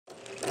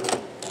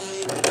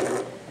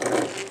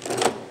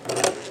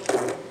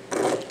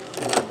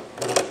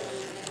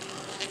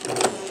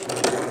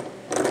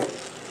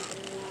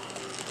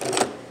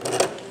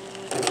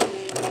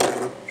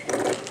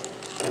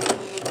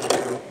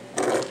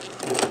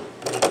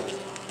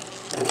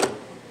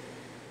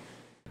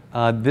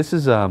This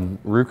is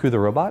Ruku the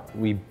robot.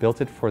 We built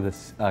it for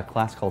this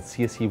class called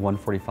CSE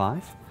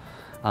 145.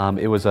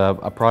 It was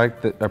a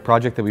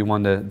project that we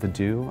wanted to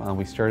do.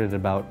 We started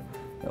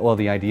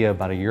the idea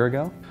about a year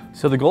ago.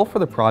 So the goal for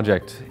the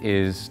project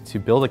is to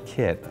build a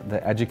kit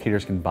that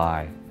educators can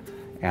buy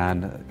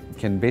and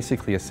can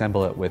basically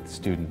assemble it with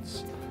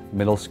students,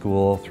 middle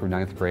school through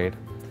 9th grade,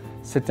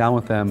 sit down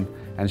with them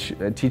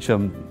and teach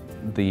them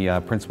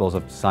the principles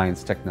of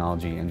science,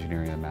 technology,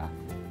 engineering, and math.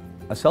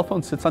 A cell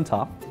phone sits on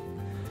top,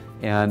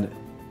 and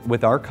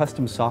with our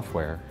custom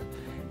software,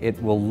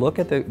 it will look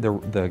at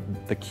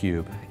the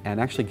cube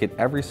and actually get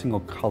every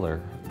single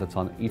color that's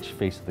on each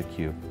face of the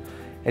cube.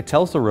 It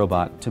tells the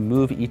robot to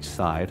move each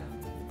side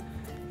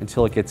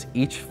until it gets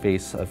each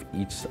face of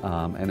each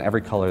and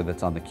every color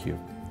that's on the cube.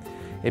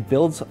 It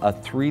builds a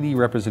 3D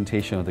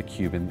representation of the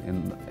cube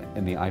in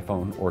the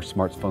iPhone or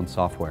smartphone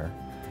software,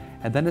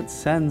 and then it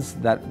sends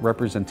that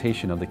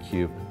representation of the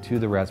cube to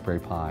the Raspberry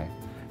Pi,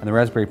 and the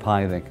Raspberry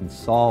Pi then can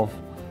solve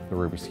the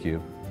Rubik's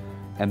Cube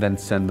and then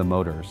send the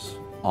motors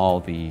all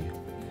the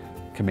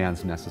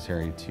commands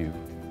necessary to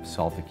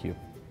solve the cube.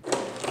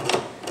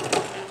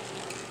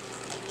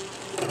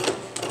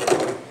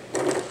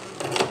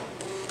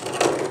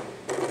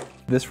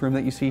 This room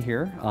that you see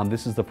here,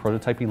 this is the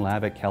prototyping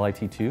lab at Cal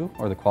IT2,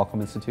 or the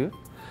Qualcomm Institute,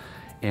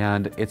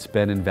 and it's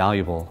been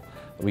invaluable.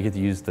 We get to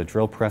use the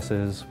drill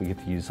presses, we get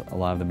to use a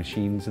lot of the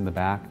machines in the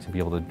back to be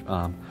able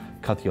to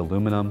cut the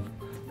aluminum,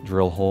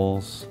 drill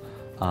holes.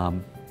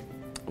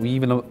 We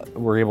even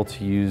were able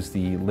to use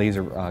the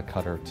laser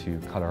cutter to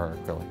cut our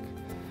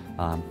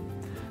acrylic.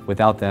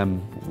 Without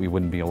them, we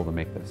wouldn't be able to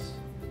make this.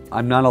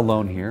 I'm not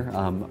alone here.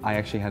 I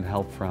actually had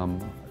help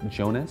from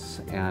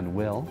Jonas and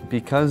Will.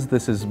 Because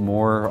this is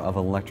more of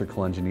an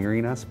electrical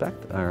engineering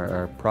aspect,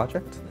 or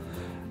project,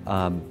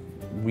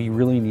 we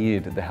really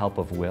needed the help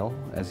of Will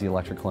as the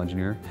electrical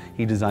engineer.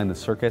 He designed the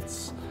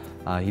circuits.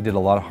 He did a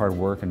lot of hard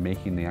work in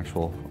making the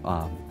actual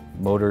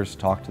motors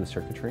talk to the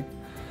circuitry.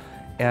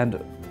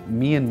 And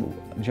me and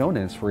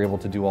Jonas were able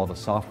to do all the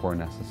software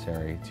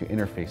necessary to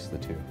interface the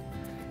two.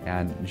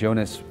 And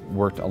Jonas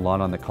worked a lot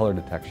on the color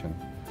detection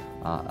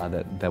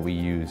that we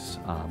use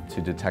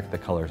to detect the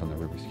colors on the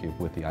Rubik's Cube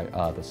with the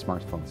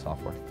smartphone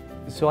software.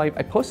 So I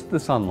posted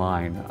this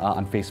online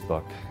on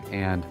Facebook,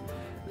 and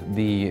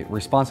the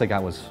response I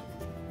got was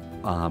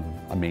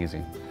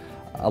amazing.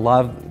 A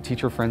lot of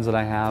teacher friends that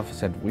I have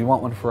said, we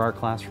want one for our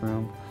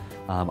classroom.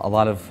 A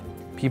lot of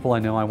people I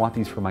know, I want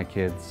these for my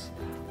kids.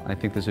 I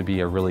think this would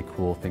be a really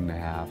cool thing to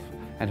have.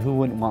 And who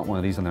wouldn't want one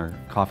of these on their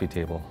coffee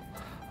table?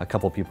 A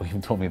couple people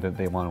even told me that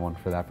they wanted one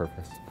for that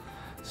purpose.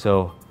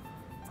 So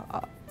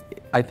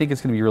I think it's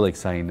going to be really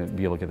exciting to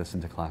be able to get this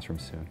into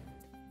classrooms soon.